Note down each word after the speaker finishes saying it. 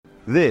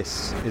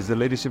This is the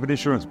Leadership in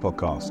Insurance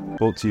podcast,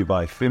 brought to you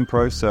by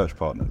FinPro Search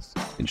Partners.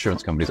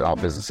 Insurance companies are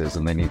businesses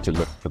and they need to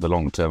look for the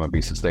long term and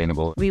be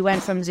sustainable. We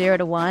went from 0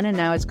 to 1 and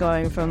now it's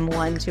going from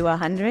 1 to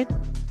 100.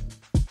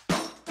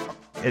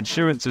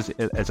 Insurance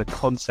as a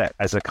concept,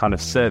 as a kind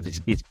of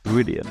service, is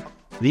brilliant.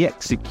 The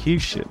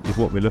execution is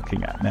what we're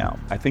looking at now.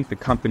 I think the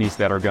companies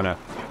that are going to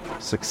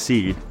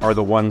succeed are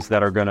the ones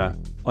that are going to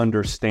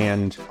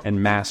understand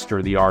and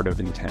master the art of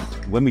intent.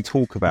 When we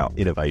talk about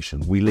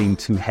innovation, we lean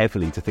too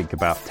heavily to think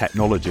about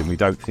technology and we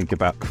don't think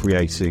about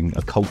creating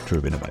a culture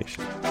of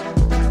innovation.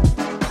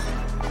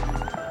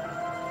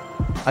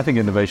 I think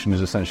innovation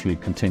is essentially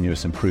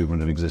continuous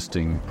improvement of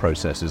existing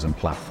processes and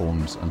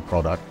platforms and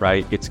product.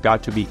 Right? It's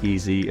got to be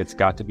easy. It's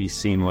got to be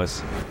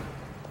seamless.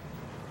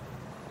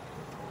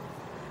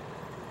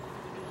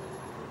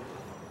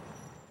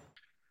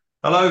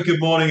 Hello, good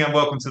morning, and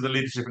welcome to the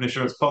Leadership and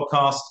Insurance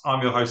podcast.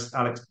 I'm your host,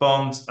 Alex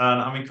Bond,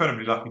 and I'm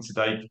incredibly lucky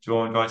today to be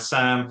joined by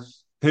Sam,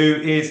 who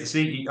is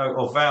CEO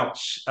of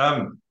Vouch.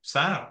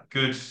 Sam,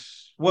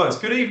 it's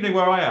good evening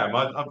where I am.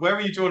 Where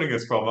are you joining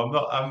us from?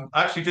 I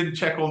actually didn't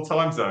check on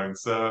time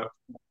zones. Well,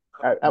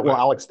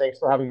 Alex, thanks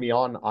for having me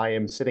on. I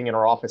am sitting in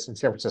our office in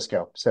San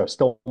Francisco, so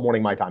still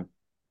morning my time.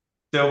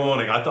 Still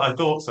morning. I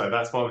thought so.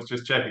 That's why I was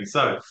just checking.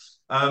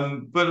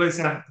 But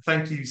listen,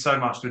 thank you so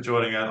much for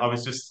joining us. I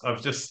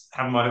was just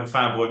having my little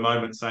fanboy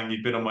moment, saying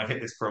you've been on my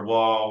hit list for a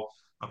while.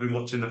 I've been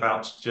watching the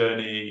Vouch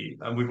journey,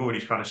 and we've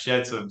already kind of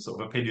shared some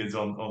sort of opinions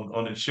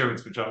on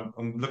insurance, which I'm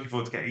looking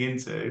forward to getting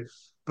into.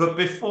 But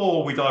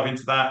before we dive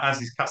into that,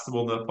 as is custom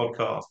on the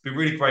podcast, it'd be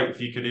really great if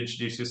you could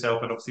introduce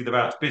yourself and obviously the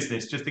Vouch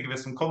business, just to give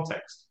us some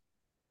context.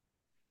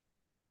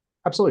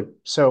 Absolutely.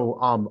 So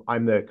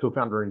I'm the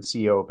co-founder and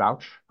CEO of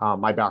Vouch.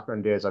 My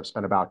background is I've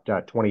spent about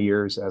 20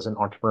 years as an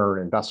entrepreneur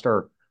and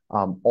investor,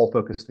 all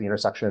focused at the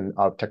intersection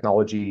of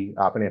technology,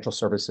 financial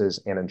services,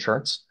 and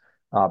insurance.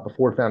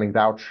 Before founding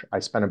Vouch,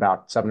 I spent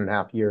about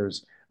 7.5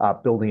 years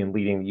building and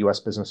leading the U.S.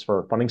 business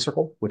for Funding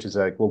Circle, which is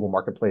a global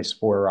marketplace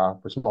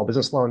for small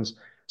business loans.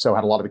 So I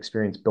had a lot of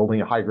experience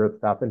building a high-growth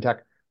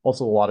fintech,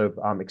 also a lot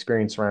of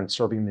experience around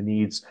serving the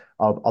needs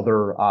of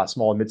other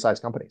small and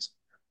mid-sized companies.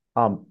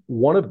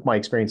 One of my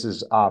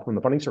experiences from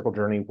the Funding Circle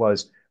journey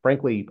was,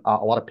 frankly, a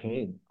lot of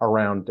pain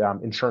around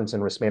insurance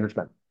and risk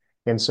management.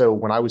 And so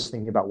when I was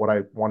thinking about what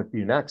I wanted to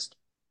do next,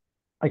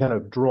 I kind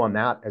of drew on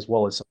that as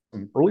well as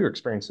some earlier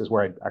experiences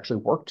where I actually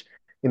worked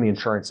in the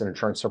insurance and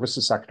insurance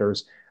services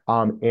sectors.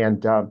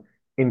 And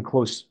in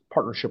close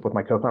partnership with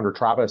my co-founder,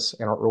 Travis,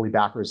 and our early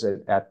backers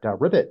at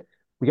Rivet,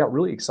 we got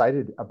really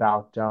excited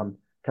about kind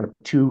of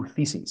two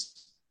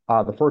theses.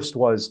 The first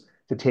was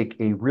to take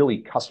a really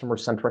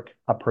customer-centric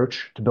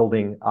approach to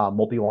building a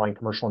multi-line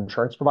commercial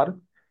insurance provider.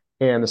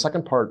 And the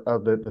second part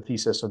of the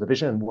thesis or the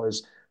vision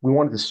was we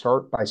wanted to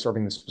start by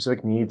serving the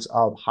specific needs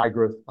of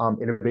high-growth,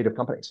 innovative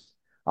companies.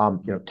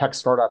 Tech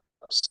startups,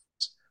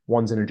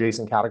 ones in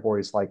adjacent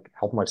categories like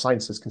health and life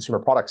sciences, consumer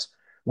products,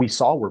 we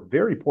saw were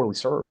very poorly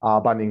served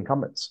by the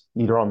incumbents,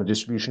 either on the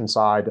distribution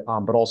side,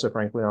 but also,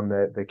 frankly, on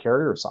the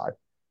carrier side.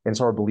 And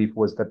so our belief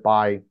was that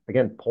by,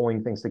 again,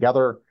 pulling things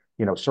together,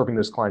 serving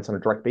those clients on a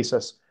direct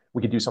basis,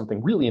 we could do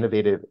something really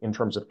innovative in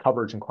terms of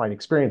coverage and client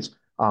experience,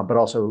 but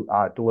also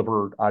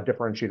deliver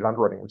differentiated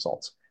underwriting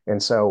results.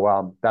 And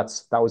so that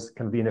was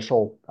kind of the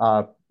initial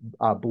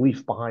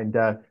belief behind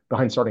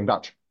starting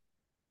Vouch.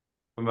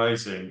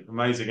 Amazing.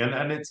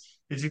 And it's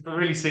you can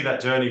really see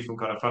that journey from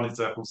kind of Funding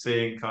Circle,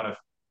 seeing kind of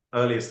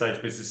earlier stage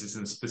businesses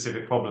and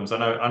specific problems. I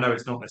know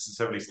it's not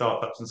necessarily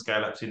startups and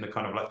scale ups in the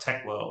kind of like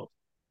tech world.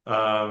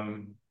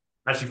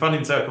 Actually,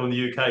 Funding Circle in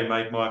the UK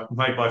made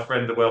my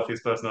friend the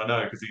wealthiest person I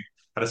know, because he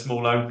had a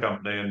small loan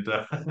company and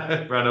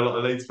ran a lot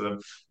of leads for them.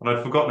 And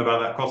I'd forgotten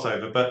about that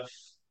crossover. But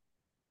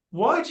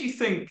why do you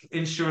think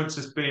insurance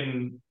has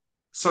been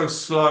so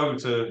slow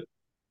to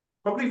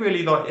probably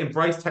really like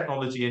embrace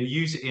technology and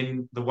use it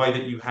in the way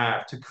that you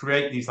have to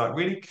create these like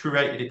really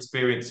curated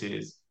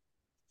experiences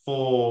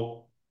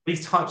for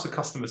these types of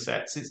customer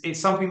sets? It's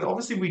something that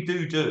obviously we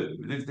do.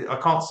 I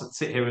can't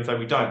sit here and say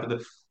we don't,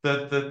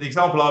 but the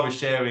example I was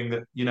sharing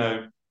that,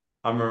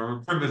 I'm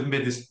a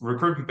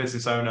recruitment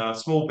business owner,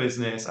 small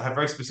business. I have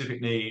very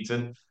specific needs,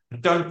 and I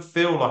don't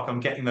feel like I'm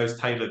getting those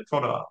tailored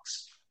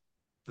products.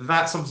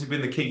 That's obviously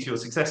been the key to your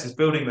success, is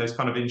building those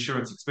kind of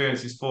insurance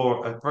experiences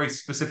for a very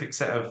specific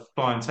set of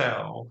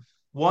clientele.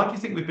 Why do you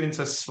think we've been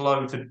so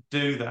slow to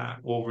do that,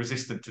 or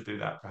resistant to do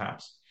that,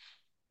 perhaps?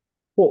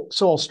 Well,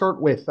 so I'll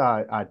start with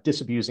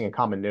disabusing a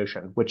common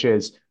notion, which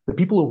is the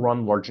people who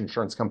run large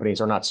insurance companies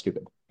are not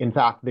stupid. In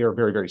fact, they are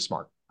very, very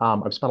smart.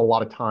 I've spent a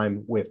lot of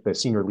time with the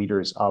senior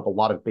leaders of a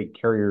lot of big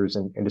carriers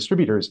and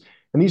distributors,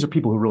 and these are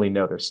people who really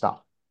know their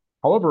stuff.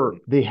 However,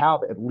 they have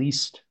at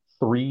least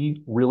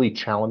three really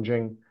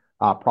challenging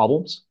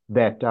problems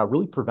that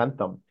really prevent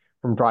them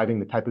from driving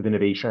the type of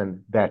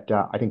innovation that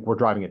I think we're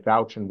driving at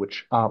Vouch, and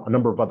which a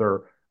number of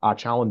other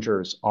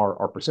challengers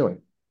are pursuing.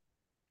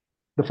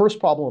 The first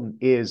problem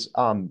is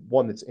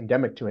one that's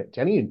endemic to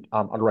any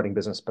underwriting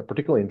business, but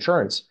particularly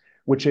insurance,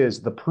 which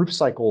is the proof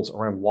cycles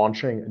around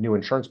launching a new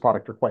insurance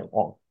product are quite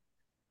long.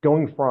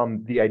 going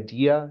from the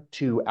idea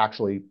to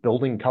actually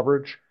building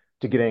coverage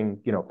to getting,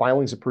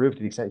 filings approved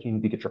to the extent you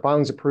need to get your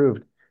filings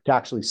approved, to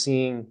actually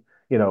seeing,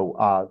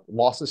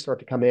 losses start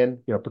to come in,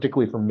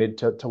 particularly for mid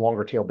to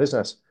longer tail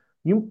business.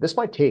 This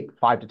might take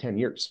 5 to 10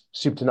 years,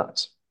 soup to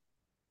nuts.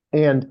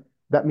 And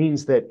that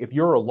means that if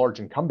you're a large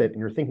incumbent and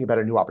you're thinking about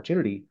a new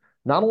opportunity,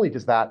 not only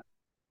does that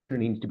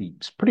need to be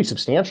pretty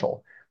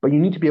substantial, but you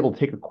need to be able to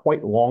take a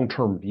quite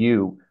long-term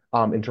view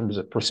in terms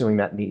of pursuing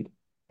that need.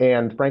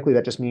 And frankly,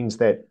 that just means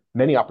that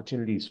many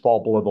opportunities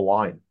fall below the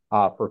line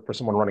for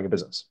someone running a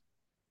business.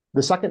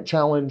 The second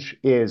challenge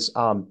is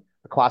a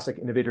classic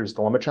innovator's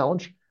dilemma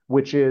challenge,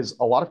 which is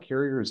a lot of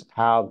carriers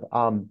have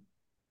a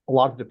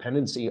lot of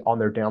dependency on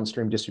their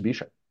downstream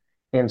distribution.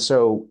 And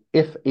so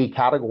if a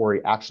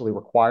category actually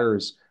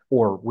requires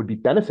or would be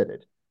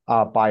benefited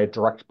by a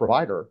direct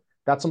provider,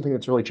 that's something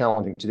that's really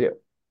challenging to do.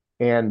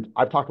 And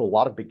I've talked to a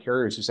lot of big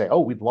carriers who say, "Oh,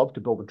 we'd love to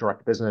build a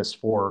direct business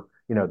for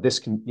this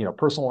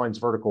personal lines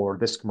vertical or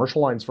this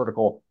commercial lines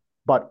vertical,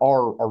 but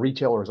our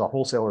retailers, our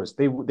wholesalers,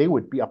 they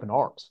would be up in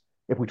arms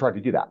if we tried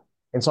to do that."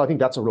 And so I think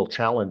that's a real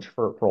challenge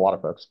for a lot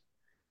of folks.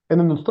 And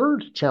then the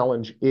third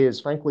challenge is,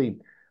 frankly,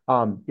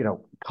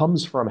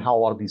 comes from how a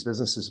lot of these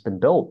businesses have been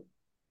built,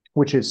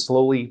 which is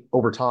slowly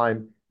over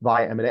time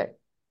via M&A.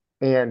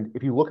 And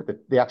if you look at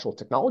the actual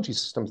technology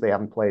systems they have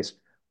in place,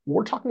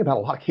 we're talking about a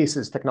lot of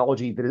cases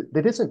technology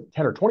that isn't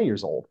 10 or 20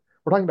 years old.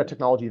 We're talking about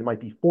technology that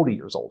might be 40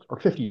 years old or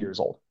 50 years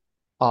old.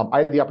 I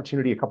had the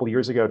opportunity a couple of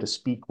years ago to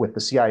speak with the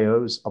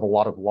CIOs of a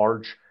lot of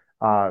large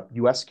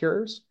US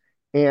carriers.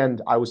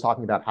 And I was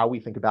talking about how we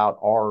think about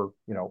our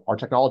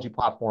technology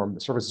platform,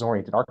 the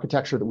services-oriented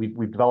architecture that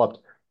we've developed.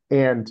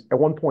 And at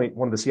one point,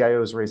 one of the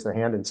CIOs raised their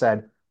hand and said,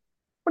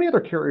 "How many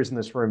other carriers in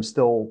this room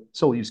still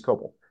use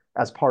COBOL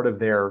as part of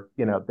their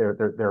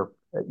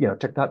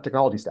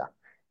technology stack?"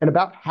 And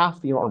about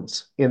half the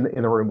arms in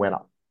the room went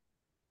up.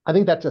 I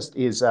think that just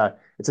is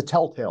it's a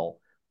telltale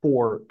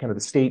for kind of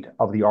the state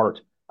of the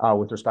art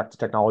with respect to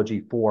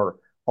technology for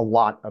a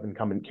lot of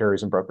incumbent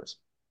carriers and brokers.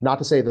 Not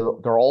to say that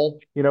they're all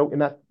in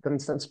that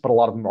instance, but a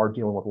lot of them are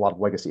dealing with a lot of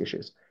legacy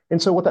issues.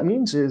 And so what that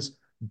means is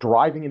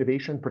driving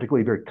innovation,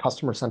 particularly very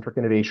customer-centric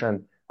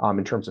innovation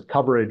in terms of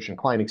coverage and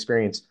client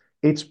experience.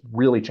 It's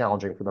really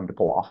challenging for them to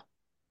pull off.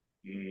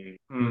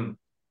 Mm.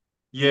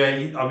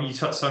 Yeah, I mean, you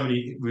touched so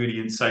many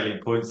really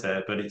salient points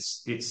there, but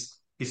it's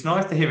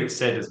nice to hear it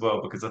said as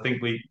well, because I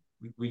think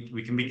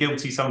we can be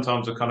guilty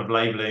sometimes of kind of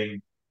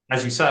labeling,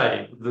 as you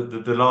say,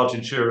 the large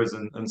insurers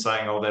and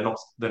saying, "Oh,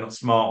 they're not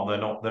smart,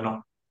 or they're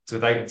not to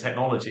date with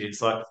technology."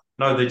 It's like,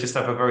 no, they just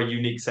have a very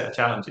unique set of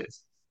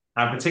challenges,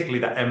 and particularly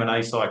that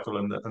M&A cycle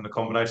and the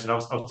combination. I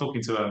was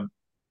talking to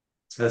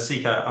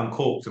CK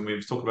Uncorked, and we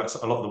were talking about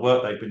a lot of the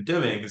work they've been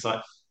doing. It's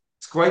like,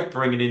 it's great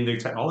bringing in new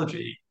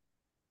technology,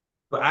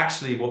 but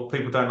actually, what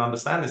people don't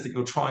understand is that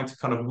you're trying to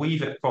kind of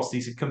weave it across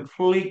these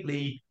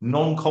completely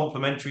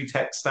non-complementary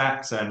tech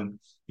stacks, and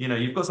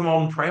you've got some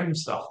on-prem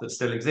stuff that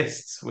still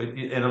exists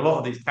in a lot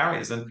of these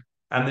carriers, and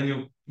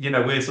then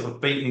we're sort of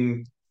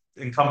beating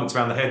incumbents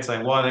around the head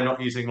saying, why are they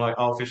not using like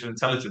artificial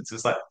intelligence?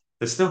 It's like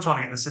they're still trying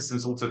to get the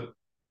systems all to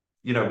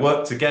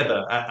work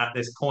together at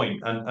this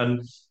point,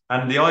 and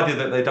the idea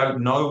that they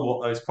don't know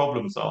what those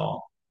problems are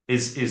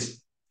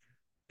is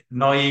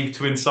naive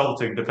to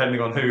insulting,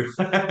 depending on who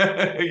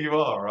who you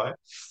are, right?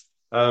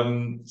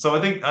 So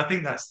I think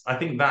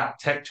that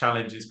tech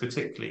challenge is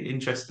particularly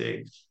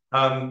interesting.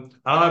 And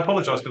I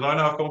apologize because I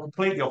know I've gone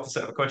completely off the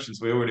set of the questions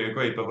we already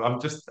agreed, but I'm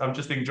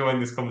just enjoying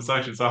this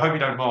conversation. So I hope you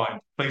don't mind.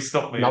 Please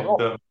stop me. Not at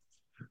all.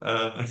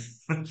 Uh,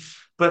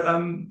 but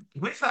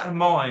with that in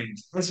mind,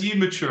 as you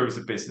mature as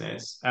a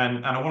business,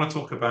 and I want to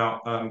talk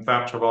about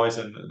Vouch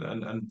Horizon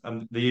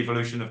and the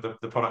evolution of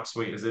the product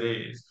suite as it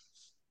is,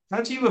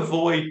 how do you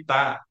avoid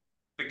that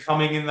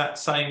becoming in that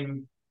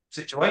same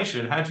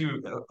situation? How do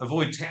you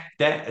avoid tech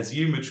debt as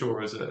you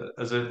mature as a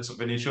sort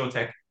of an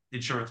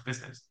insurance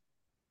business?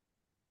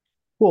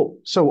 Well,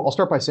 so I'll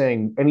start by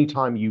saying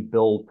anytime you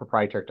build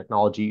proprietary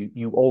technology,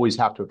 you always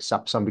have to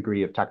accept some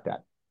degree of tech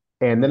debt.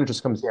 And then it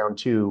just comes down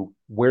to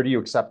where do you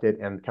accept it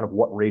and kind of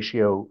what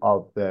ratio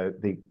of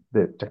the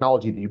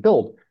technology that you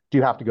build do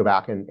you have to go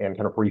back and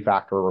kind of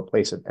refactor or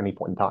replace at any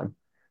point in time.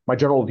 My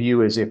general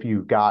view is if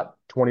you've got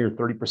 20 or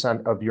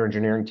 30% of your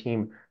engineering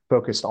team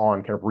focused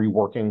on kind of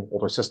reworking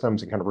older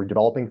systems and kind of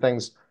redeveloping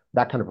things,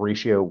 that kind of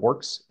ratio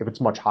works. If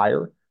it's much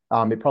higher,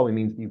 it probably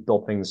means that you've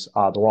built things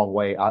the wrong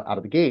way out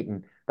of the gate,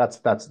 and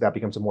that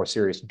becomes a more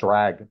serious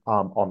drag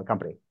on the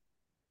company.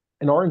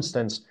 In our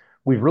instance,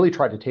 we've really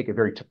tried to take a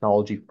very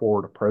technology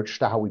forward approach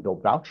to how we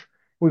build Vouch.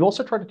 We've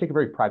also tried to take a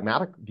very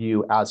pragmatic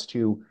view as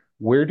to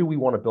where do we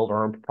want to build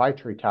our own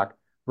proprietary tech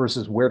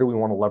versus where do we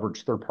want to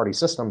leverage third-party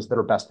systems that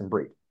are best in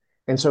breed.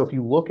 And so if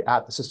you look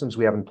at the systems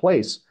we have in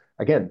place,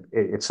 again,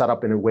 it's set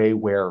up in a way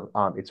where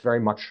it's very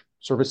much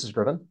services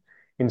driven.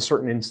 In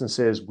certain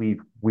instances,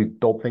 we've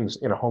built things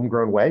in a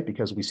homegrown way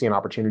because we see an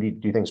opportunity to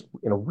do things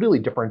in a really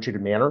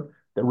differentiated manner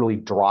that really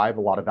drive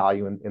a lot of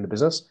value in the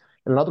business.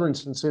 And in other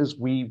instances,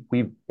 we've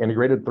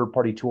integrated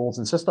third-party tools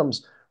and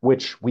systems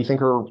which we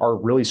think are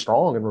really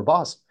strong and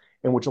robust.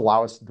 and which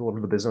allow us to deliver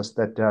the business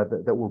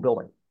that we're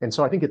building. And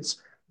so I think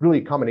it's really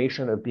a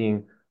combination of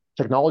being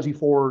technology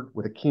forward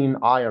with a keen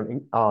eye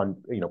on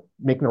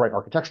making the right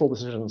architectural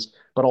decisions,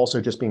 but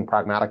also just being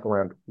pragmatic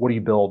around what do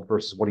you build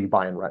versus what do you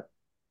buy and rent.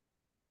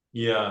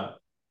 Yeah.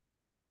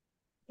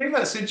 I think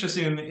that's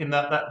interesting in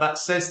that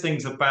says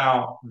things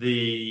about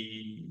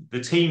the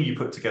team you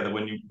put together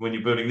when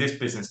you're building this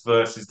business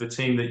versus the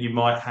team that you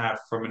might have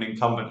from an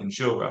incumbent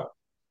insurer.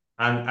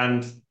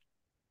 And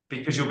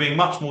because you're being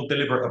much more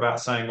deliberate about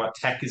saying, like,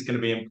 tech is going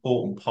to be an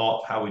important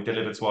part of how we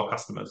deliver to our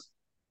customers.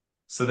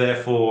 So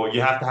therefore,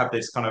 you have to have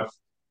this kind of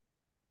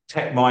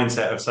tech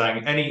mindset of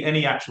saying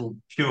any actual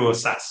pure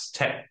SaaS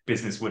tech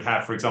business would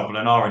have, for example,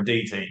 an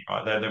R&D team,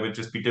 right? They would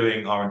just be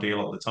doing R&D a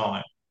lot of the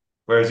time.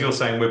 Whereas you're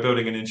saying we're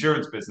building an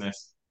insurance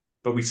business,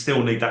 but we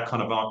still need that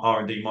kind of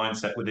R&D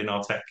mindset within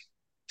our tech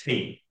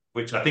team,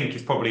 which I think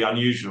is probably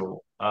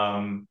unusual,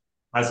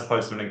 as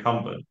opposed to an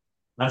incumbent,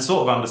 and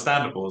sort of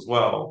understandable as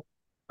well.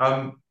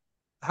 Um,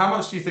 how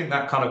much do you think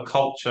that kind of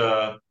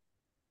culture?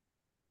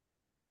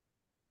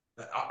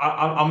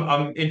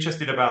 I'm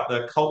interested about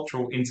the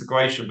cultural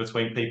integration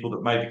between people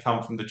that maybe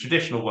come from the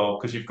traditional world,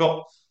 because you've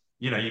got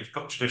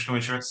traditional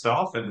insurance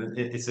staff, and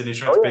it's an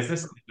insurance Oh,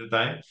 business at the end of the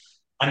day.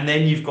 And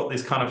then you've got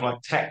this kind of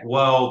like tech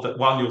world that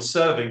one you're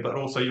serving, but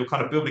also you're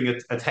kind of building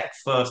a tech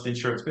first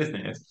insurance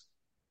business.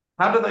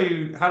 How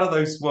do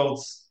those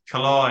worlds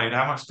collide?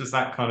 How much does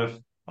that kind of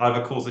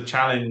either cause a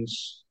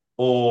challenge,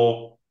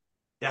 or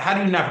yeah, how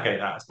do you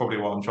navigate that? That's probably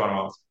what I'm trying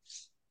to ask.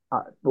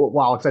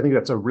 Well, Alex, I think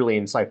that's a really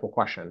insightful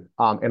question.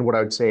 And what I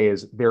would say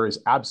is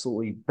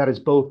that is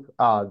both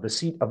the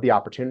seat of the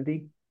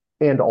opportunity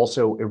and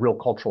also a real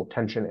cultural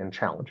tension and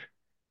challenge.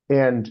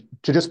 And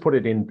to just put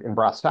it in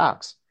brass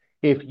tacks,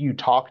 if you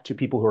talk to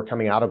people who are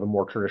coming out of a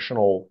more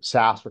traditional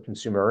SaaS or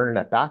consumer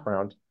internet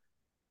background,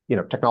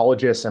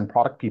 technologists and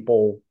product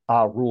people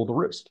rule the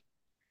roost.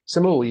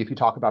 Similarly, if you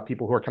talk about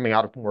people who are coming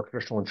out of a more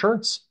traditional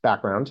insurance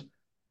background,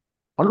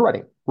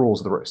 underwriting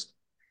rules the roost.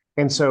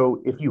 And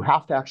so if you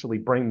have to actually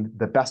bring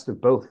the best of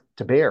both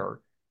to bear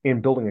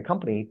in building a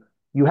company,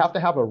 you have to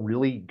have a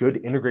really good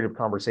integrative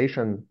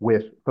conversation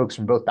with folks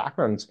from both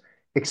backgrounds,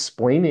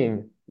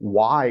 explaining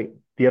why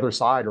the other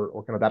side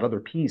or kind of that other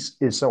piece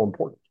is so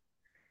important.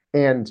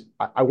 And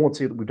I won't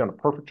say that we've done a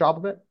perfect job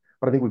of it,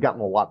 but I think we've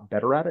gotten a lot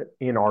better at it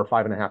in our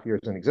 5.5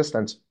 years in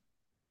existence.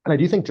 And I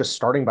do think just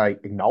starting by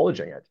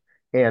acknowledging it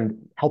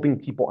and helping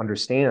people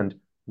understand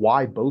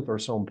why both are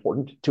so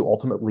important to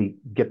ultimately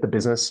get the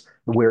business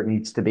where it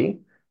needs to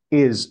be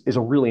is a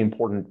really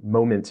important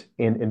moment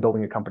in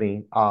building a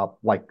company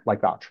like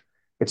Vouch.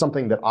 It's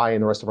something that I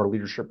and the rest of our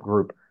leadership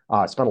group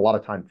spent a lot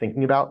of time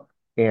thinking about.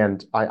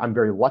 And I'm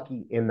very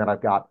lucky in that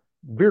I've got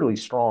really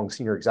strong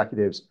senior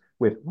executives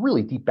with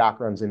really deep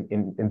backgrounds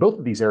in both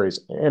of these areas,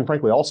 and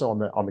frankly, also on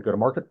the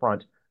go-to-market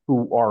front,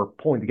 who are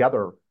pulling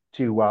together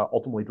to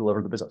ultimately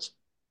deliver the business.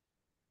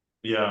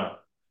 Yeah.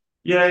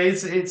 Yeah,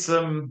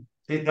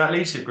 that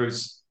leadership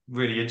group's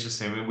really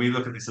interesting. I mean, we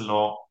look at this a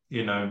lot,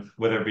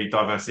 whether it be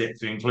diversity,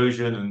 equity,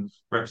 inclusion, and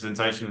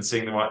representation, and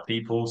seeing the right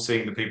people,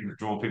 seeing the people that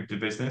draw people to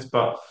business.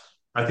 But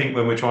I think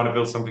when we're trying to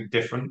build something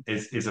different,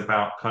 is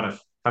about kind of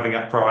having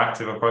that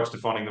proactive approach to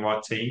finding the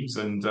right teams,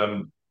 and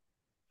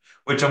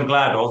which I'm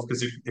glad of,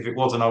 because if it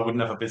wasn't, I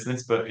wouldn't have a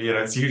business. But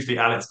it's usually,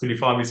 Alex, can you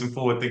find me some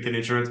forward-thinking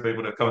insurance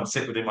people to come and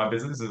sit within my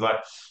business? It's like,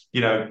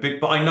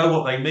 but I know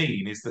what they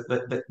mean is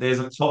that there's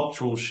a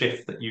cultural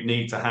shift that you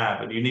need to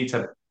have, and you need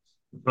to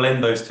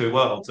blend those two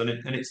worlds, and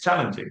it's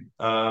challenging.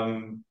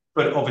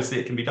 But obviously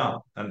it can be done,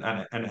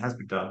 and it has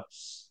been done.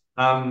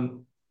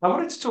 I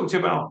wanted to talk to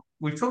you about,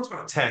 we've talked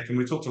about tech, and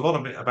we've talked a lot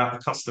of it about the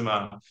customer.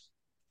 How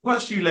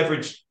much do you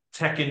leverage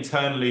tech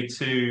internally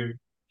to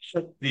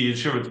the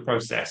insurance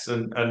process,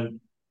 and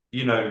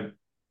you know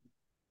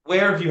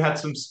where have you had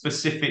some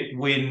specific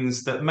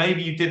wins that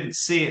maybe you didn't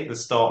see at the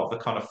start of the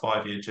kind of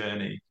 5-year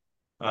journey,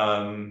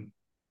 um,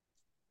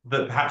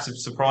 that perhaps have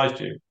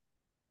surprised you?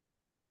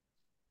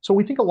 So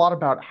we think a lot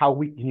about how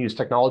we can use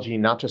technology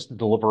not just to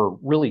deliver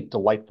really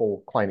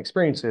delightful client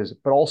experiences,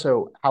 but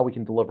also how we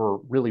can deliver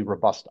really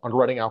robust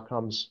underwriting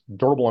outcomes,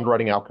 durable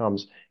underwriting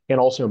outcomes, and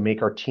also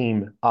make our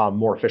team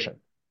more efficient.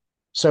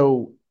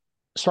 So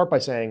start by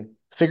saying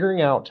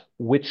figuring out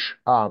which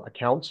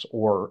accounts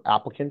or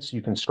applicants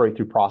you can straight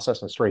through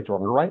process and straight through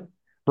underwrite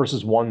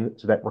versus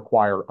ones that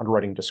require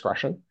underwriting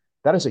discretion.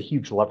 That is a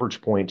huge leverage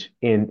point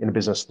in a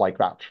business like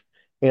Vouch.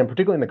 And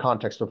particularly in the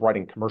context of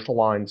writing commercial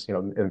lines,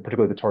 and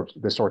particularly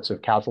the sorts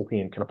of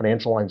casualty and kind of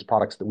financial lines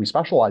products that we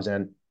specialize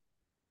in,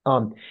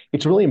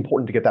 it's really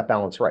important to get that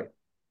balance right.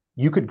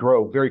 You could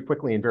grow very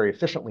quickly and very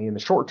efficiently in the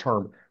short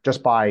term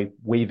just by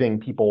waving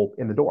people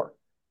in the door.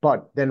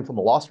 But then from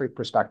a loss rate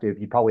perspective,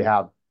 you'd probably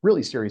have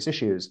really serious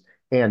issues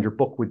and your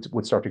book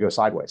would start to go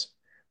sideways.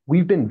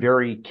 We've been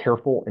very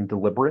careful and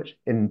deliberate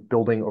in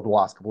building over the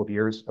last couple of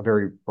years a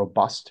very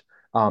robust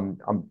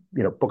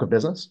book of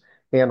business,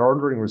 and our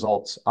underwriting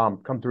results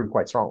come through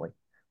quite strongly.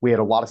 We had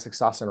a lot of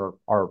success in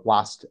our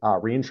last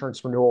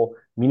reinsurance renewal,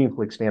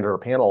 meaningfully expanded our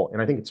panel, and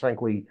I think it's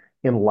frankly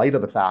in light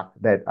of the fact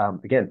that,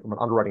 again, from an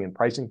underwriting and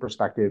pricing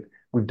perspective,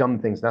 we've done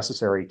the things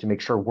necessary to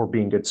make sure we're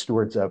being good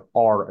stewards of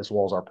our as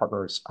well as our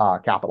partners'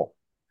 capital.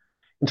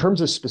 In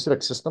terms of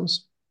specific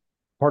systems,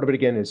 part of it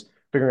again is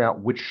figuring out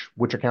which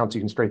accounts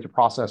you can straight through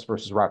process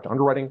versus route to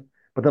underwriting,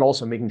 but then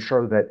also making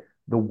sure that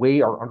the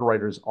way our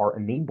underwriters are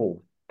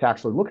enabled to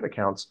actually look at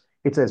accounts,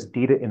 it's as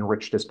data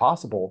enriched as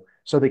possible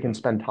so they can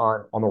spend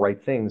time on the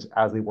right things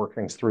as they work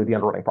things through the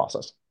underwriting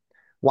process.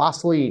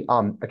 Lastly,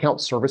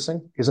 account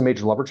servicing is a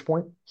major leverage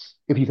point.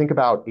 If you think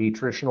about a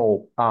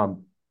traditional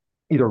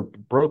either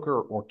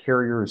broker or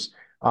carrier's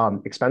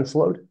expense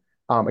load,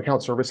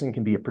 account servicing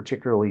can be a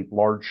particularly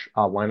large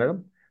line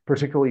item,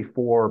 particularly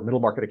for middle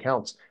market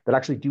accounts that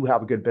actually do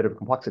have a good bit of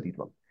complexity to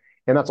them.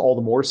 And that's all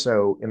the more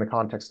so in the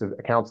context of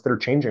accounts that are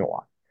changing a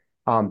lot.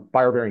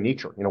 By our very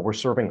nature, we're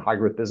serving high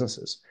growth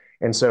businesses.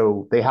 And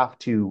so they have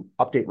to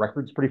update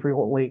records pretty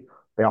frequently.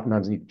 They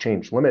oftentimes need to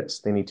change limits.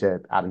 They need to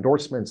add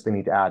endorsements. They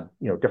need to add,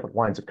 different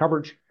lines of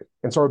coverage.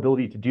 And so our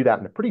ability to do that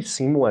in a pretty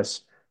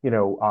seamless,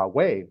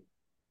 way,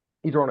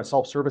 either on a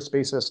self-service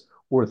basis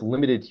or with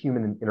limited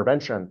human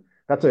intervention,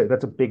 that's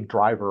a big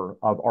driver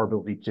of our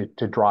ability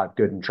to drive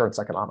good insurance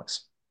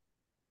economics.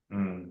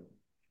 Mm.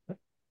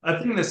 I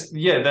think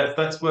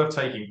that's worth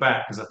taking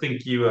back because I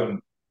think you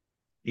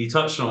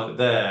touched on it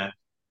there,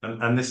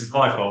 and this is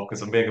my fault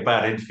because I'm being a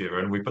bad interviewer,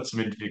 and we put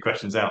some interview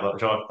questions out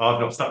which I've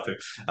not stuck to.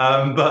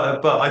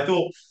 But I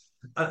thought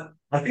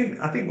I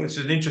think which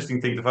is an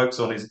interesting thing to focus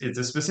on is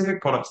the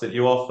specific products that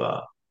you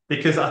offer,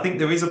 because I think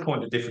there is a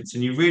point of difference,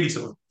 and you really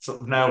sort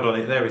of nailed on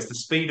it there. Is the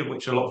speed at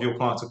which a lot of your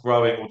clients are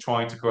growing or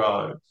trying to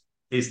grow,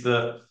 is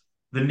the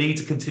need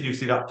to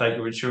continuously update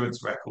your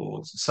insurance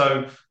records.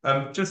 So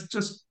just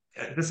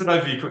an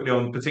overview quickly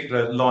on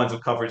particular lines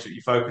of coverage that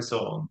you focus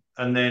on,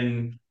 and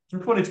then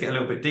just wanted to get a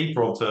little bit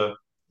deeper onto,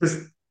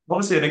 because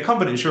obviously an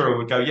incumbent insurer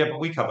would go, yeah, but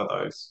we cover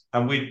those,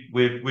 and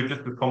we're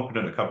just as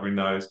confident at covering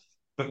those.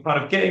 But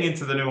kind of getting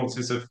into the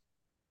nuances of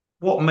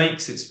what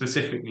makes it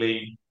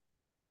specifically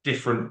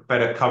different,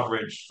 better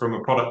coverage from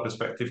a product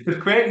perspective,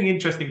 because creating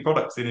interesting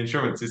products in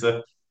insurance is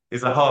a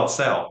hard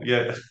sell.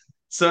 Yeah,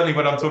 certainly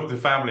when I'm talking to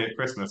family at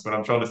Christmas, when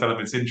I'm trying to tell them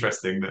it's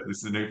interesting that this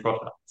is a new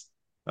product.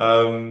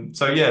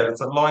 So yeah,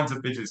 it's lines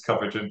of business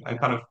coverage and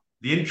kind of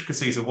the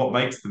intricacies of what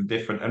makes them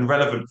different and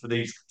relevant for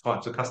these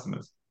types of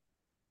customers.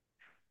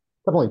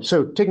 Definitely.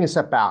 So taking a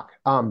step back,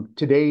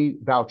 today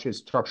Vouch is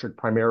structured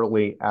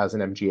primarily as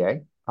an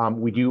MGA.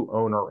 We do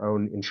own our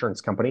own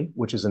insurance company,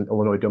 which is an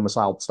Illinois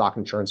domiciled stock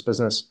insurance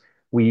business.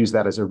 We use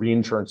that as a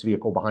reinsurance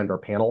vehicle behind our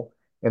panel.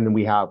 And then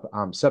we have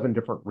 7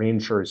 different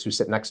reinsurers who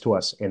sit next to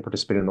us and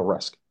participate in the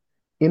risk.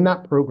 In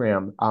that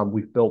program,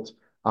 we've built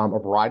a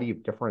variety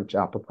of different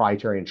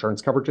proprietary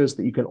insurance coverages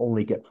that you can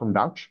only get from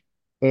Vouch.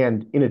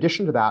 And in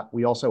addition to that,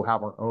 we also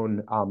have our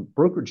own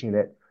brokerage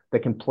unit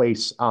that can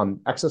place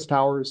excess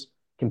towers,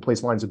 can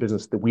place lines of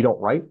business that we don't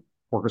write,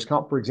 workers'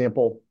 comp, for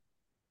example,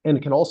 and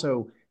it can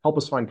also help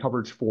us find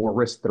coverage for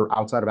risks that are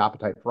outside of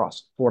appetite for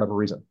us for whatever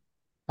reason.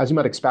 As you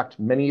might expect,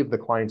 many of the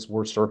clients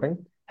we're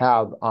serving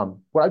have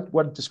what I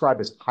would describe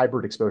as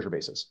hybrid exposure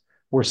bases,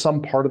 where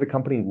some part of the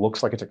company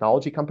looks like a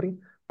technology company,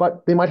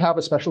 but they might have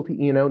a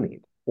specialty E&O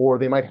need, or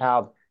they might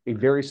have a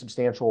very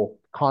substantial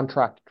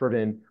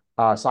contract-driven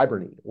cyber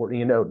need or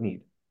E&O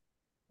need.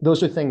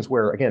 Those are things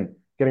where, again,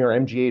 getting our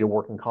MGA to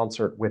work in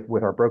concert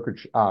with our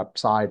brokerage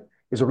side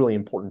is a really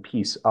important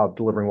piece of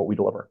delivering what we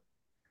deliver.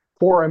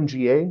 For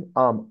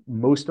MGA,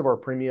 most of our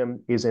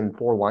premium is in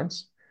 4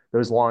 lines.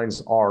 Those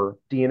lines are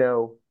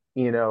D&O,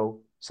 E&O,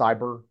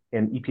 cyber,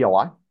 and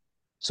EPLI.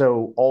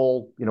 So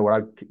all,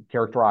 what I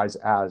characterize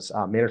as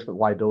management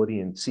liability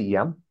and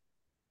CEM.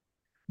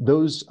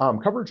 Those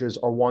coverages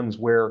are ones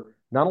where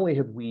not only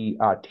have we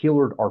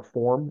tailored our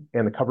form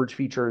and the coverage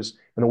features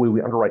and the way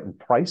we underwrite and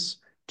price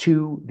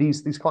to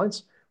these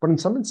clients, but in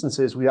some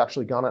instances, we've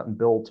actually gone out and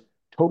built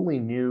totally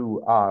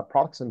new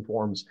products and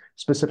forms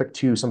specific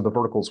to some of the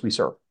verticals we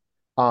serve.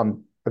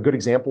 A good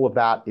example of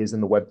that is in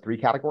the Web3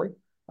 category,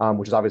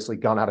 which has obviously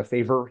gone out of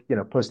favor,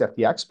 post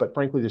FTX, but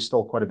frankly, there's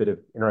still quite a bit of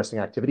interesting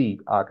activity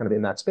kind of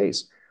in that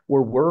space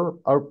where we're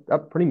a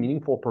pretty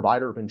meaningful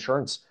provider of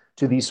insurance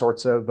to these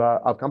sorts of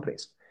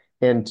companies.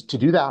 And to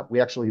do that, we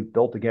actually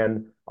built,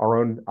 again, our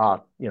own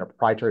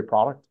proprietary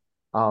product.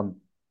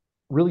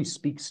 Really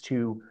speaks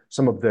to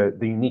some of the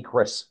unique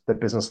risks that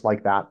business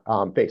like that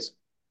face.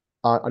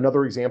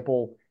 Another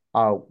example,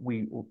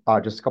 we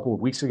just a couple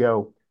of weeks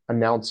ago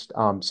announced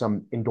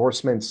some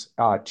endorsements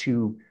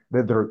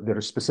that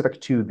are specific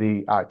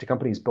to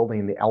companies building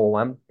in the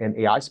LLM and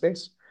AI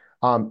space.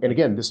 And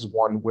again, this is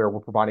one where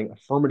we're providing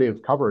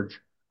affirmative coverage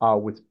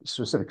with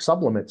specific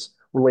sublimits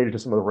related to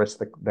some of the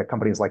risks that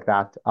companies like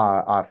that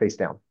face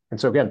down. And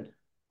so again,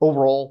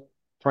 overall,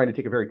 trying to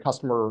take a very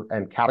customer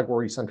and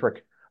category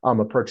centric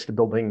approach to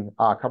building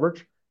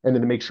coverage, and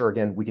then to make sure,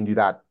 again, we can do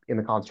that in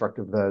the construct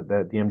of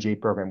the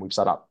MGA program we've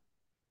set up.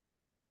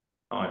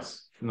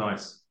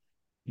 Nice.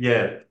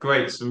 Yeah,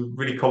 great. Some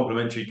really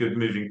complementary, good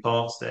moving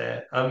parts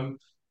there. I'm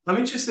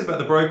interested about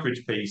the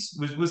brokerage piece.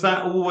 Was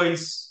that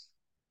always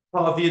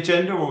part of the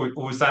agenda, or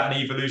was that an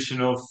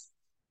evolution of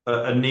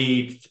a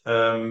need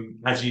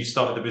as you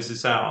started the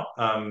business out?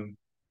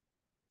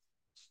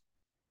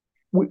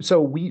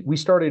 We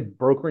started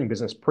brokering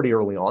business pretty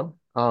early on.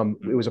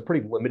 It was a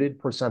pretty limited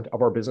percent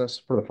of our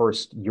business for the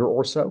first year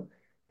or so.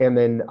 And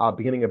then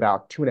beginning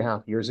about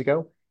 2.5 years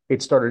ago,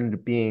 it started into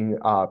being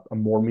a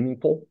more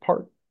meaningful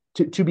part.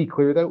 To be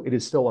clear, though, it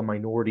is still a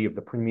minority of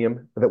the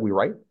premium that we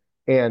write.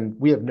 And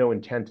we have no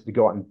intent to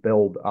go out and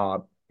build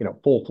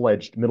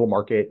full-fledged middle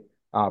market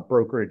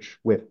brokerage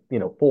with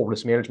full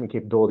risk management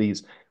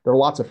capabilities. There are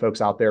lots of folks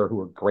out there who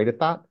are great at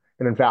that.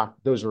 And in fact,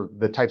 those are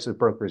the types of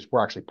brokers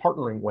we're actually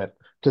partnering with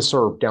to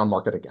serve down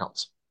market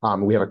accounts.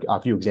 We have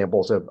a few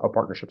examples of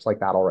partnerships like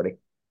that already.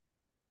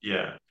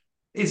 Yeah.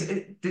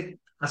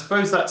 I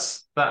suppose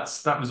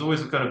that was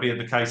always going to be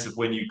the case of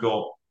when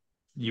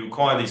you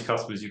acquire these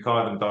customers, you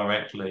acquire them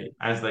directly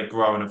as they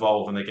grow and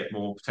evolve and they get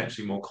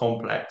potentially more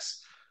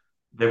complex.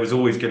 There was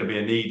always going to be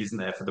a need, isn't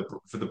there,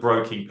 for the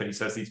broking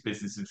piece as these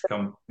businesses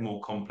become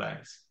more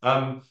complex.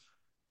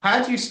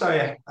 How do you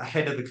stay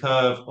ahead of the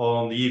curve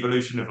on the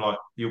evolution of like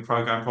your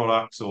program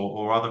products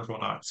or other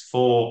products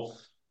for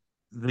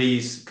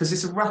these? Because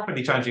it's a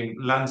rapidly changing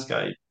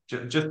landscape.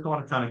 Just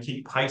trying to kind of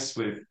keep pace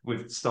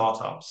with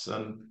startups,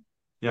 and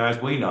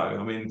as we know,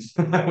 I mean,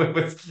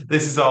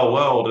 this is our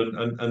world,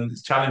 and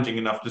it's challenging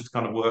enough just to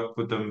kind of work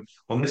with them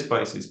on this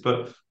basis.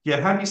 But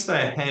yeah, how do you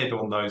stay ahead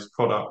on those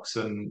products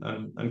and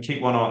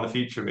keep one eye on the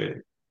future,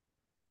 really?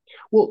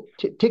 Well,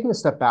 taking a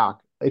step back,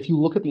 if you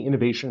look at the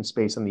innovation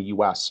space in the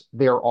US,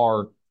 there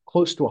are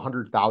close to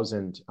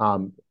 100,000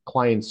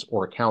 clients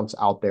or accounts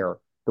out there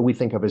that we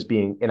think of as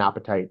being an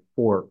appetite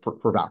for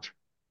Vouch.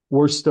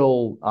 We're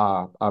still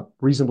a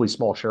reasonably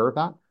small share of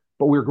that,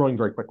 but we're growing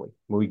very quickly.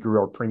 We grew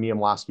our premium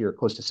last year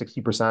close to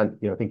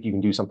 60%. I think you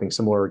can do something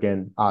similar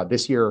again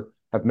this year,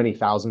 have many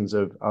thousands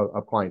of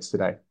clients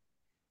today.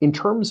 In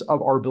terms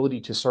of our ability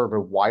to serve a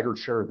wider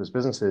share of those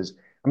businesses,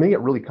 I mean, it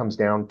really comes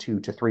down to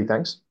three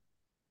things.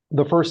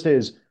 The first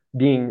is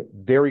being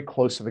very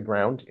close to the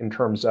ground in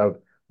terms of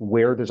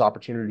where there's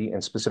opportunity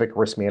and specific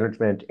risk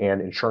management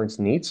and insurance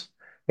needs.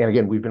 And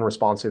again, we've been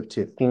responsive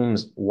to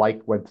themes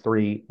like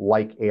Web3,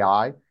 like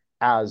AI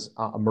as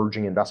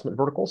emerging investment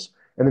verticals.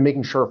 And then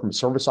making sure from a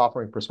service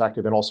offering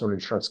perspective and also an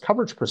insurance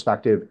coverage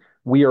perspective,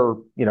 we are,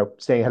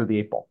 staying ahead of the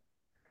eight ball.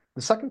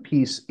 The second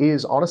piece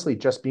is honestly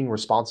just being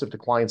responsive to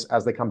clients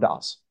as they come to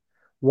us.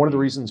 One of the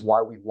reasons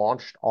why we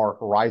launched our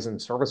Horizon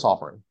service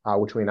offering,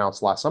 which we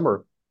announced last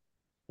summer,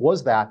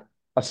 was that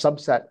a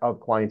subset of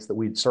clients that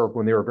we'd served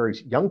when they were very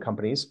young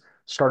companies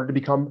started to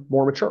become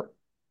more mature.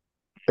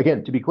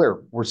 Again, to be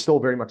clear, we're still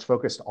very much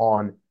focused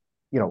on,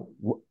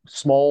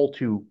 small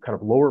to kind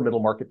of lower middle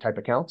market type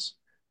accounts,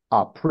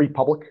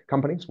 pre-public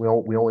companies. We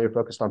only are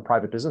focused on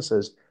private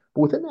businesses.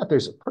 But within that,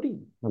 there's a pretty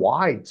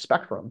wide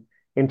spectrum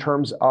in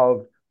terms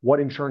of what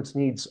insurance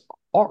needs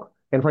are,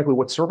 and frankly,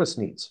 what service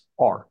needs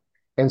are.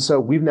 And so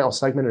we've now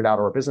segmented out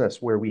our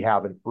business where we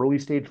have an early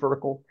stage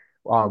vertical,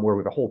 where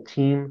we have a whole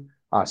team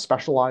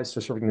specialized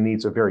to serving the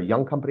needs of very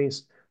young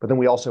companies. But then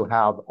we also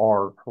have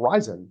our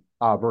Horizon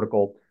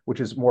vertical, which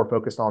is more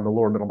focused on the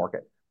lower middle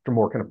market for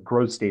more kind of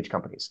growth stage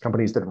companies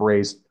that have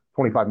raised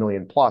 25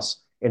 million plus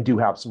and do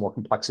have some more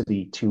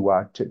complexity to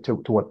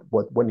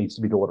what needs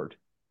to be delivered.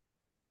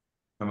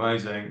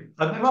 Amazing.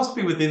 And it must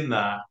be within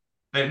that.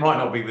 It might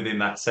not be within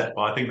that set,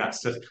 but I think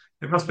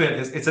it must be.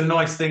 It's a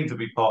nice thing to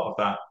be part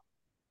of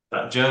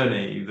that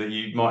journey that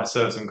you might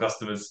serve some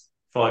customers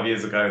 5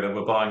 years ago that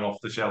were buying off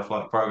the shelf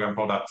like program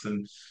products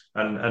and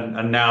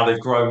now they've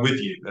grown with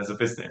you as a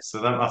business.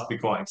 So that must be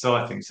quite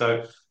exciting.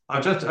 So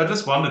I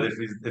just wondered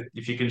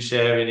if you can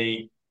share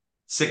any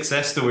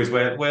success stories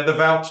where the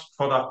Vouch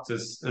product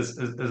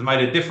has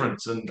made a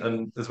difference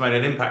and has made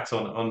an impact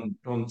on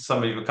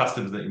some of your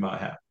customers that you might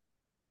have.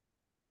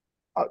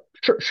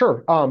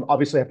 Sure.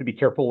 Obviously, I have to be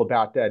careful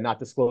about not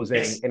disclosing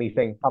Yes.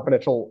 anything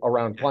confidential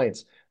around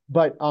clients,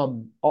 but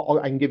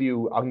I can give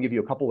you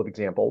a couple of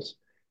examples.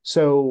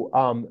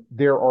 So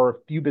there are a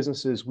few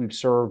businesses we've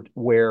served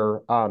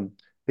where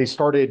they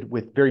started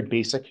with very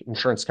basic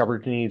insurance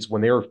coverage needs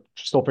when they were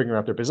still figuring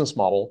out their business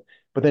model,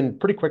 but then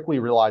pretty quickly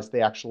realized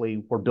they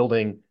actually were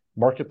building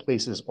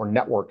marketplaces or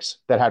networks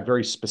that had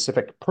very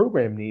specific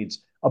program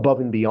needs above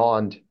and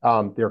beyond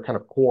their kind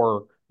of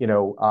core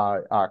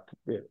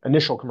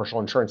initial commercial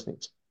insurance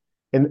needs.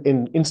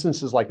 In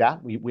instances like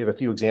that, we have a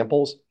few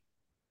examples.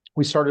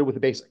 We started with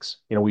the basics.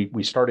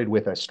 We started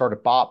with a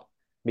startup BOP,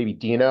 maybe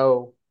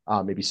D&O,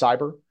 maybe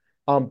cyber.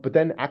 But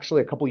then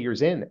actually a couple of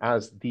years in,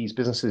 as these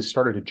businesses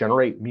started to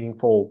generate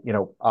meaningful,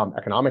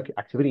 economic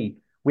activity,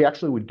 we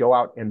actually would go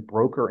out and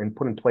broker and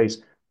put in place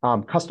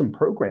custom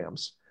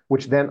programs,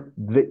 which then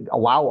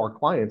allow our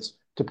clients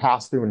to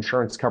pass through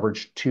insurance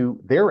coverage to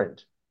their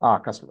end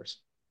customers.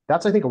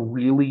 That's, I think, a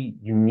really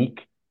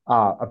unique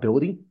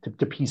ability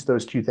to piece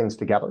those two things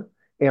together.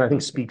 And I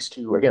think speaks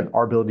to, again,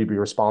 our ability to be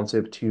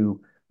responsive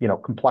to,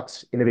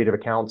 complex, innovative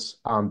accounts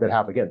that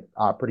have, again,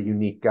 pretty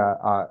unique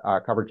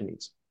coverage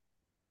needs.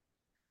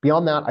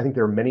 Beyond that, I think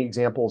there are many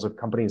examples of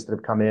companies that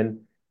have come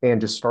in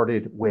and just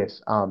started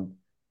with,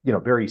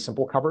 very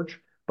simple coverage,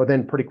 but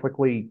then pretty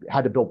quickly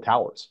had to build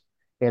towers.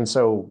 And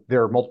so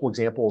there are multiple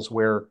examples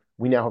where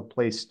we now have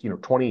placed,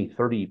 20,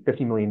 30,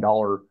 $50 million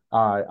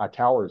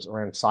towers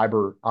around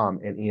cyber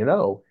and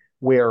E&O,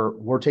 where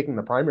we're taking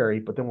the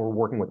primary, but then we're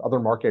working with other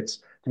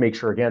markets to make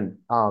sure, again,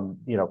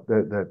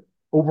 the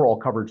overall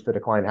coverage that a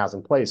client has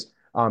in place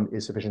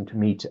is sufficient to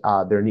meet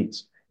their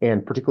needs.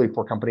 And particularly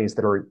for companies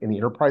that are in the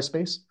enterprise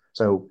space,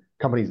 so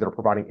companies that are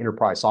providing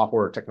enterprise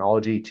software or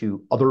technology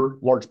to other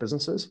large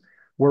businesses,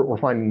 we're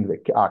finding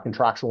that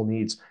contractual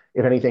needs,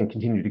 if anything,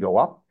 continue to go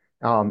up.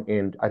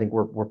 And I think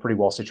we're pretty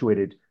well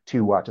situated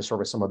to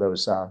service some of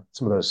those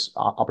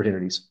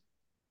opportunities.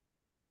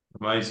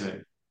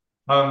 Amazing.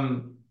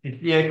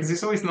 Yeah, because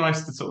it's always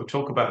nice to sort of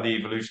talk about the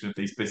evolution of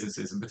these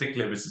businesses, and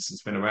particularly a business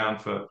that's been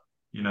around for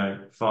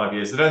 5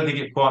 years. I don't think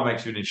it quite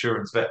makes you an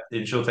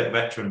insurtech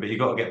veteran, but you've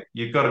got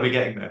to be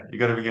getting there. You've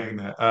got to be getting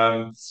there.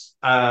 But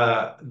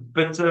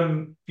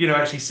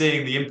actually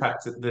seeing the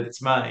impact that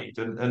it's made,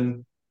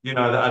 and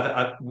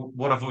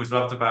what I've always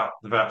loved about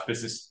the Vouch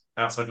business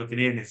outside looking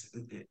in is,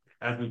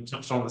 as we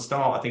touched on at the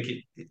start, I think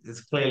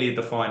it's clearly a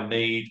defined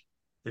need.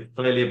 It's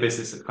clearly a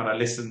business that kind of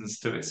listens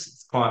to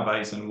its client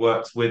base and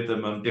works with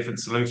them on different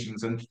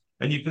solutions. And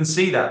you can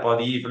see that by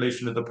the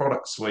evolution of the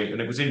product suite. And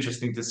it was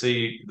interesting to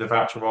see the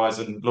Vouch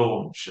Horizon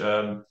launch.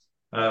 And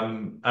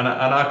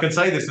I can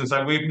say this and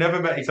say we've never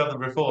met each other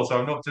before, so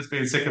I'm not just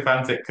being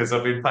sycophantic because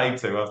I've been paid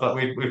to. I thought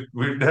we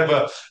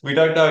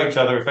don't know each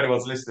other if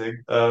anyone's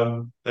listening.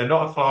 They're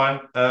not a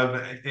client.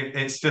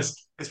 It's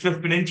just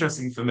been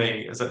interesting for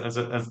me as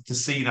to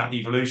see that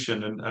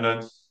evolution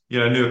and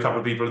knew a couple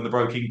of people in the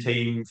broking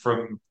team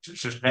from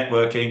just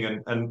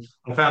networking, and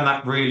I found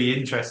that really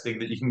interesting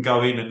that you can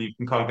go in and you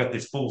can kind of get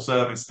this full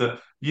service that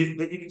you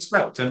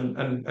expect.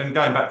 And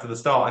going back to the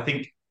start, I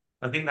think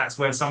that's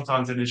where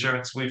sometimes in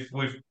insurance we've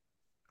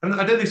and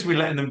I don't think we're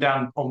letting them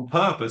down on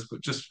purpose,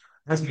 but just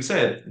as we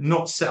said,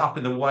 not set up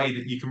in a way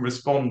that you can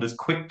respond as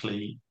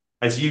quickly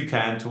as you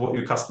can to what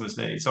your customers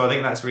need. So I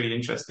think that's really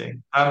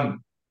interesting. I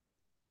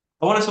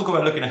want to talk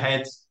about looking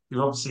ahead.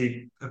 You're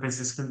obviously a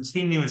business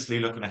continuously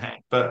looking ahead,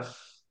 but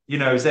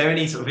is there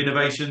any sort of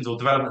innovations or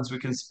developments we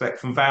can expect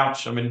from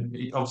Vouch? I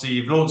mean, obviously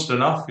you've launched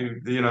enough.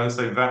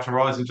 So Vouch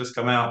Horizon just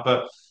come out,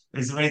 but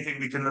is there anything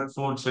we can look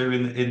forward to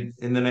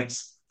in the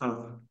next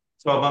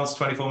 12 months,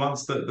 24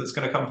 months that's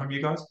going to come from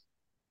you guys?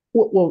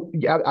 Well,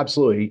 yeah,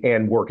 absolutely.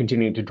 And we're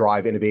continuing to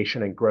drive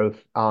innovation and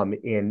growth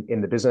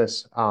in the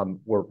business.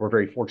 We're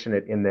very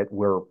fortunate in that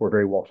we're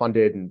very well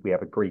funded and we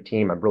have a great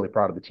team. I'm really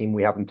proud of the team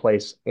we have in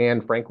place.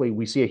 And frankly,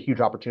 we see a huge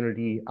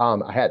opportunity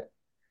ahead.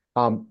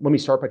 Let me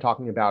start by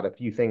talking about a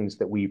few things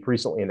that we've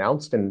recently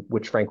announced and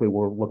which, frankly,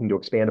 we're looking to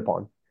expand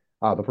upon.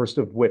 The first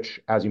of which,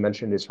 as you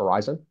mentioned, is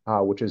Horizon,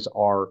 which is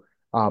our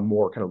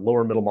more kind of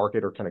lower middle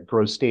market or kind of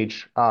growth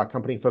stage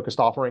company focused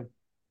offering.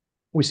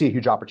 We see a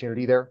huge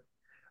opportunity there.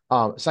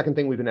 Second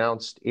thing we've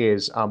announced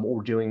is what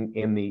we're doing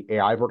in the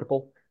AI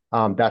vertical.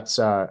 That's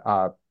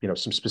some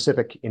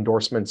specific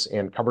endorsements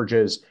and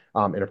coverages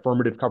and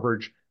affirmative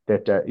coverage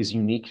that is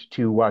unique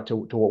to what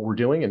we're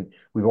doing, and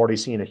we've already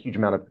seen a huge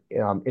amount of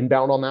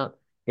inbound on that.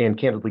 And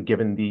candidly,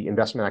 given the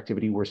investment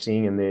activity we're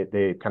seeing in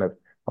the kind of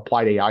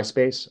applied AI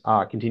space,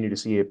 continue to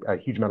see a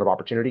huge amount of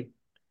opportunity.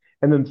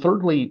 And then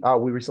thirdly,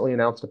 we recently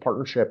announced a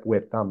partnership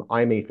with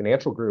IMA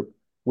Financial Group,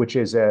 which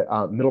is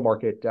a middle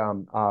market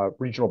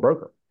regional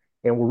broker.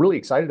 And we're really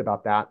excited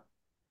about that.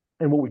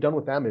 And what we've done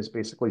with them is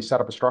basically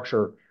set up a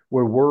structure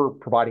where we're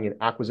providing an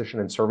acquisition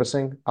and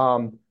servicing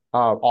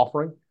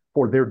offering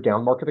for their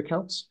down market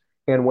accounts.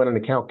 And when an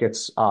account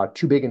gets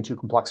too big and too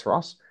complex for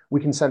us, we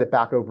can send it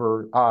back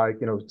over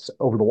the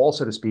wall,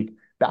 so to speak,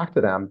 back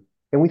to them.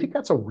 And we think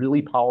that's a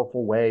really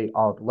powerful way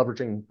of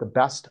leveraging the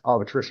best of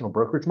a traditional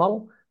brokerage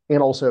model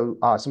and also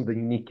some of the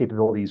unique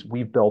capabilities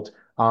we've built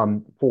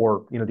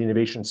for the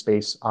innovation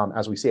space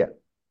as we see it.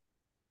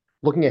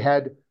 Looking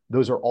ahead,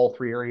 those are all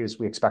three areas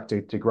we expect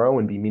to grow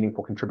and be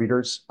meaningful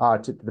contributors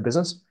to the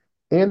business.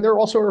 And there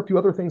also are a few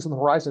other things on the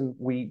horizon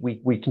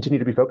we continue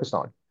to be focused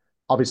on.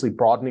 Obviously,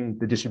 broadening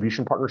the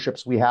distribution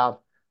partnerships we have.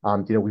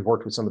 We've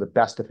worked with some of the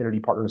best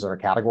affinity partners in our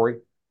category,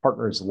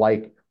 partners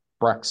like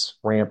Brex,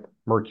 Ramp,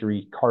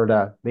 Mercury,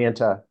 Carta,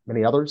 Manta,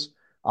 many others.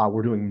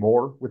 We're doing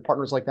more with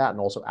partners like that and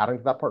also adding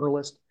to that partner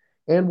list.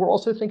 And we're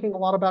also thinking a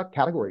lot about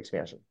category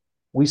expansion.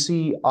 We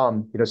see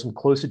some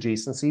close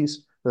adjacencies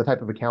to the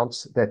type of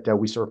accounts that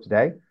we serve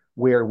today,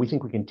 where we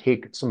think we can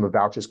take some of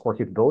Vouch's core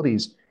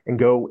capabilities and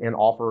go and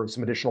offer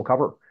some additional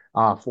cover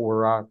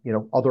for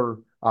other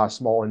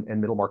small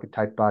and middle market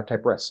type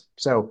risks.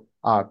 So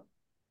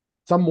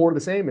some more of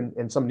the same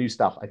and some new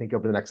stuff, I think,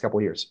 over the next couple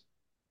of years.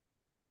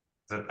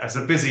 That's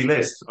a busy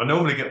list. I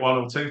normally get one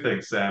or two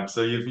things, Sam.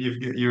 So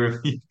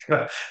you've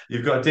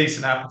got a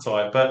decent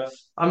appetite. But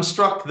I'm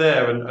struck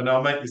there, and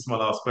I'll make this my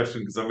last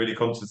question because I'm really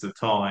conscious of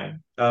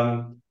time.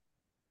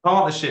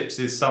 Partnerships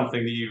is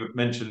something that you've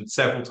mentioned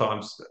several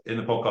times in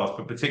the podcast,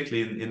 but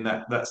particularly in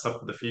that stuff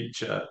for the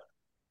future.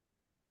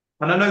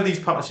 And I know these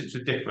partnerships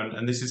are different,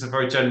 and this is a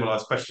very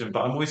generalized question,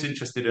 but I'm always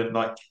interested in,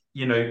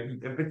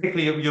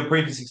 particularly your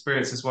previous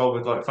experience as well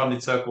with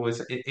Funded Circle.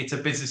 It's a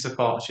business of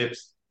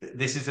partnerships.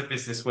 This is a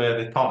business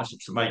where the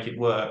partnerships make it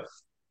work.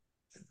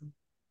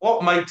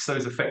 what makes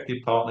those effective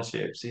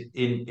partnerships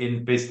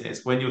in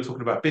business when you're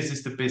talking about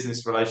business to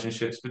business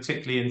relationships,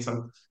 particularly in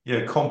some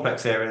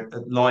complex area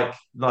like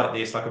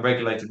this, like a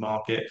regulated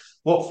market?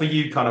 What for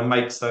you kind of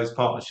makes those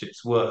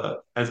partnerships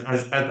work? And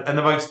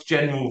the most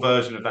general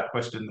version of that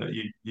question that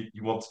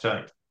you want to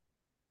take.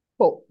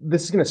 Well,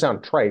 this is going to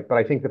sound trite, but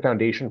I think the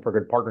foundation for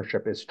good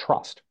partnership is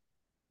trust.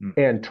 Mm.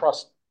 And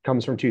trust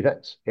comes from two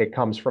things. It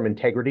comes from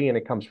integrity and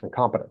it comes from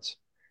competence.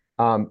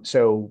 I'm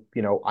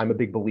a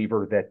big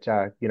believer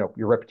that,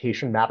 your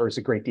reputation matters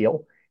a great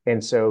deal.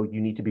 And so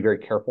you need to be very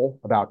careful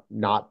about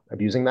not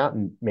abusing that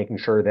and making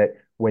sure that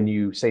when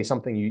you say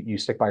something, you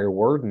stick by your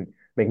word and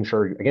making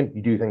sure, again,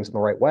 you do things in the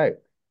right way.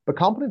 But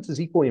competence is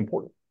equally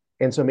important.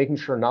 And so making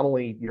sure not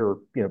only you're,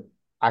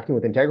 acting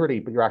with integrity,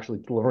 but you're actually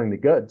delivering the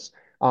goods,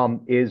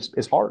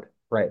 is hard,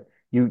 right?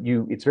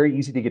 It's very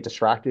easy to get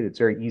distracted. It's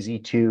very easy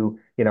to,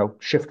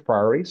 shift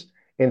priorities.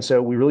 And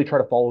so we really try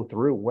to follow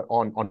through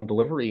on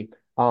delivery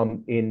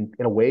in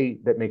a way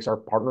that makes our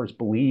partners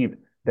believe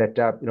that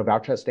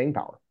Vouch has staying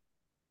power.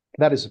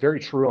 That is very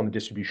true on the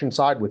distribution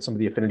side with some of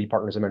the affinity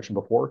partners I mentioned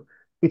before.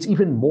 It's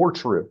even more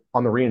true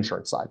on the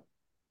reinsurance side.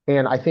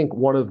 And I think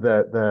one of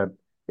the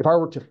if I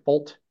were to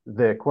fault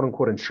the quote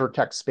unquote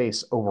insurtech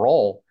space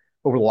overall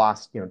over the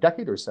last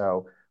decade or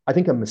so, I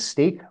think a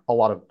mistake a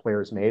lot of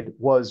players made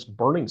was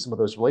burning some of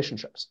those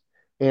relationships.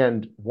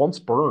 And once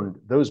burned,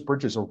 those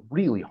bridges are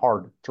really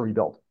hard to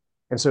rebuild.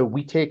 And so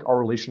we take our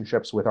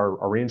relationships with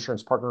our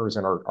reinsurance partners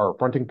and our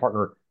fronting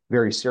partner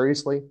very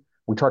seriously.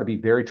 We try to be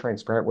very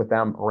transparent with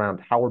them around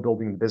how we're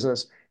building the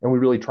business, and we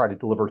really try to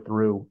deliver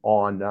through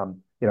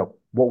on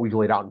what we've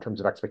laid out in terms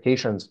of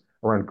expectations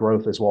around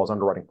growth as well as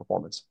underwriting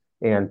performance.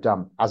 And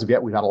as of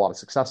yet, we've had a lot of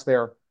success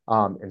there,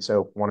 and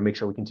so want to make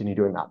sure we continue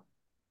doing that.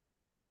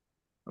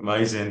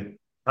 Amazing.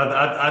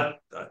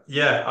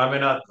 Yeah, I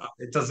mean,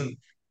 it doesn't.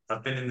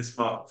 I've been in this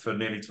market for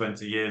nearly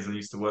 20 years and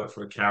used to work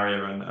for a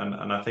carrier,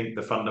 and I think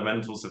the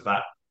fundamentals of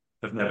that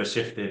have never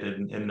shifted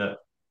in that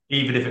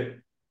even if it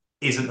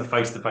isn't a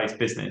face-to-face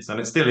business, and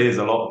it still is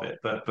a lot of it,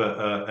 but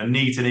a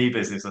knee-to-knee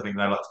business, I think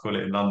they like to call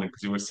it in London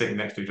because you were sitting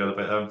next to each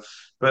other.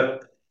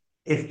 But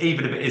if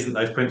even if it isn't,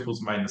 those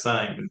principles remain the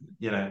same,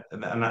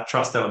 and that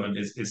trust element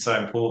is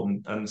so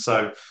important. And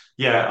so,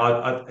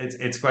 yeah,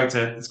 it's great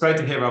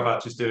to hear how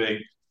Vouch is doing.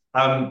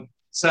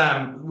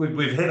 Sam,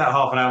 we've hit that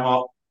half an hour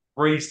mark,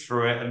 breezed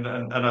through it, and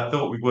I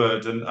thought we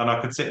would, and I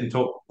could sit and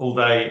talk all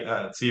day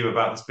to you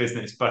about this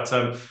business, but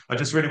I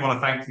just really want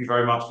to thank you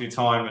very much for your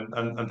time,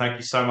 and thank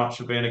you so much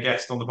for being a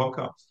guest on the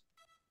podcast.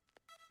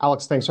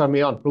 Alex, thanks for having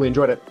me on. Really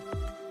enjoyed it.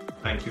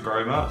 Thank you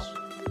very much.